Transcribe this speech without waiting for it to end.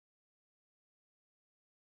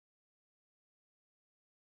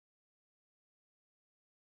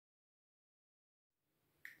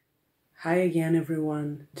Hi again,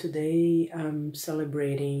 everyone. Today I'm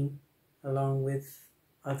celebrating, along with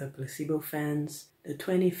other Placebo fans, the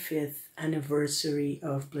 25th anniversary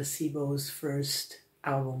of Placebo's first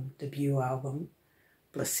album, debut album,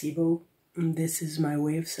 Placebo. And this is my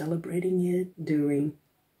way of celebrating it, doing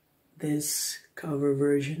this cover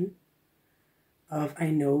version of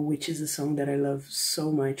I Know, which is a song that I love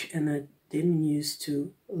so much and I didn't used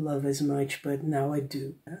to love as much, but now I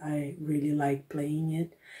do. I really like playing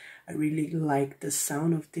it. I really like the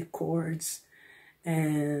sound of the chords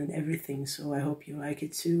and everything, so I hope you like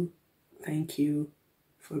it too. Thank you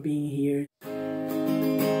for being here.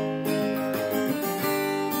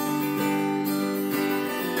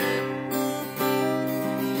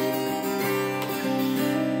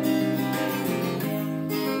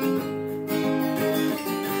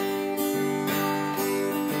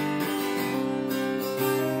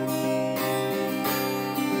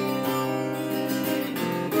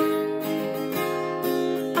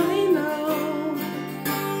 I know.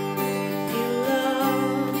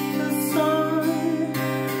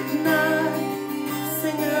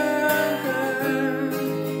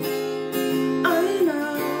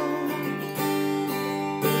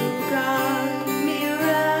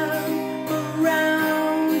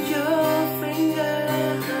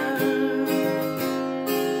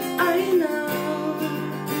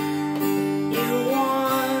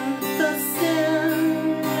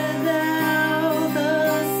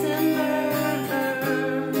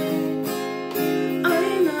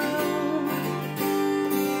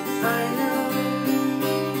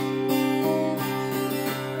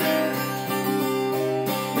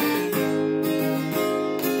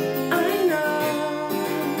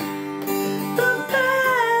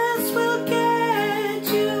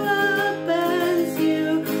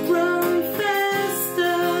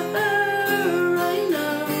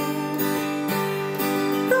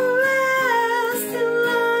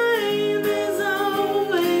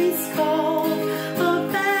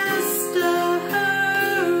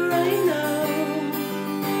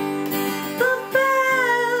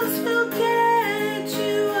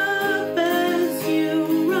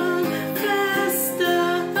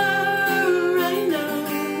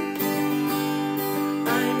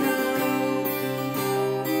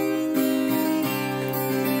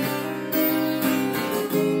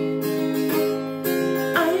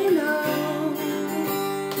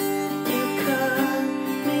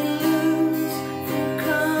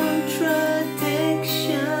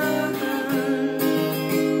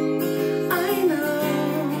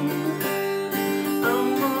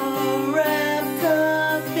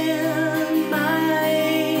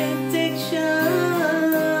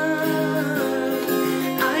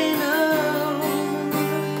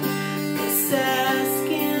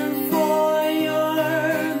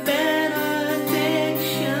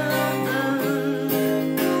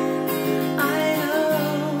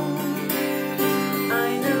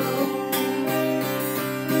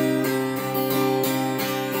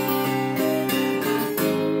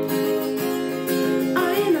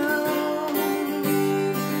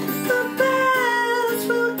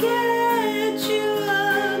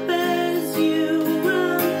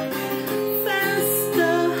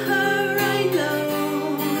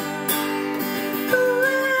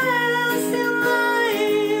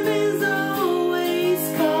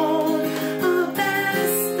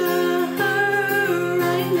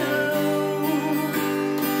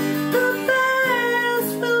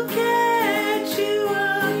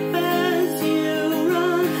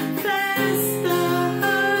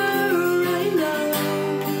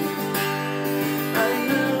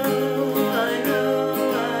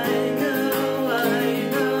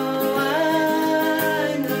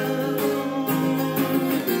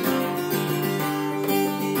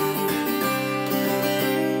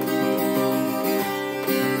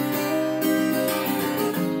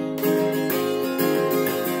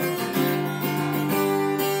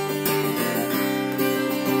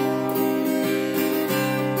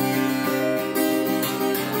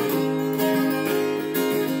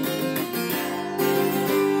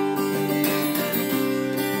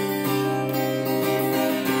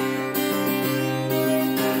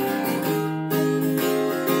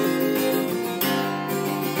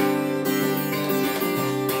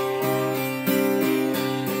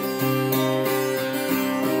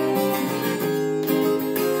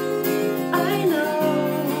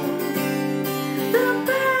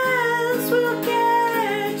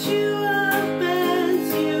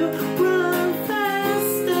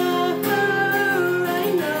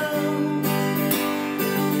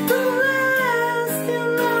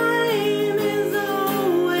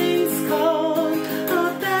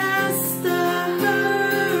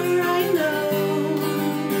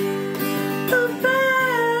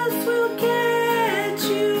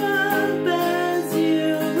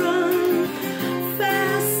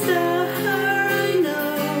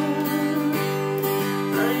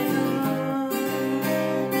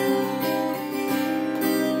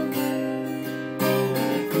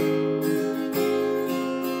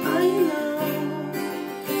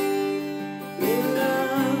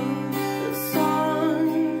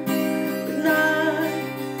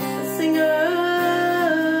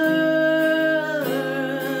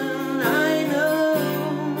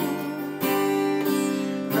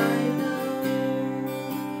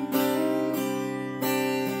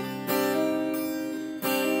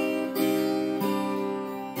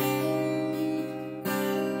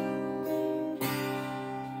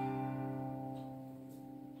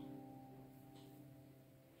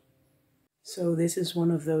 So this is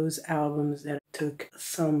one of those albums that took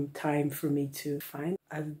some time for me to find.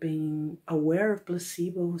 I've been aware of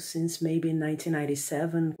Placebo since maybe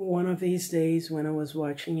 1997. One of these days when I was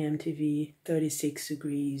watching MTV, 36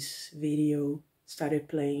 Degrees video started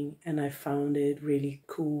playing and I found it really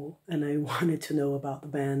cool and I wanted to know about the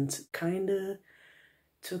band. Kinda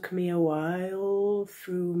took me a while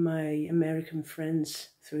through my American friends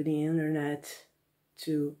through the internet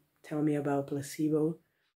to tell me about Placebo.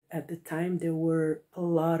 At the time, there were a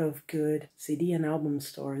lot of good CD and album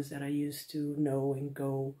stores that I used to know and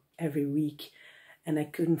go every week, and I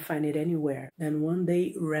couldn't find it anywhere. Then one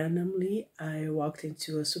day, randomly, I walked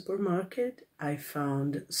into a supermarket. I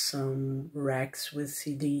found some racks with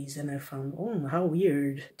CDs, and I found, oh, how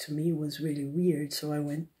weird. To me, it was really weird, so I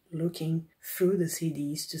went looking through the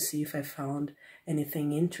CDs to see if I found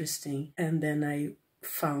anything interesting, and then I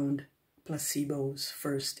found Placebo's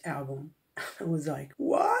first album. I was like,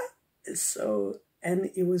 what? And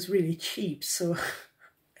it was really cheap, so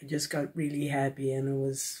I just got really happy and I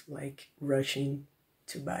was like rushing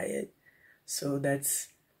to buy it. So that's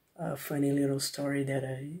a funny little story that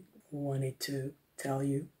I wanted to tell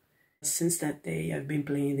you. Since that day, I've been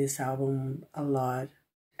playing this album a lot.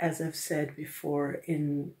 As I've said before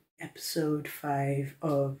in episode 5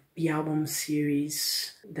 of the album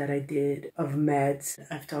series that I did of Meds,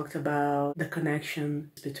 I've talked about the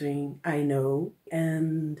connection between I Know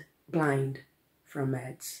and Blind from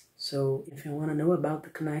Meds. So if you want to know about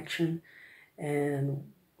the connection and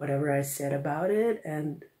whatever I said about it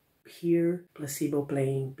and hear Placebo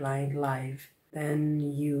playing Blind live, then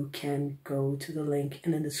you can go to the link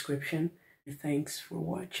in the description. Thanks for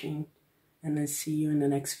watching and I'll see you in the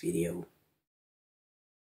next video.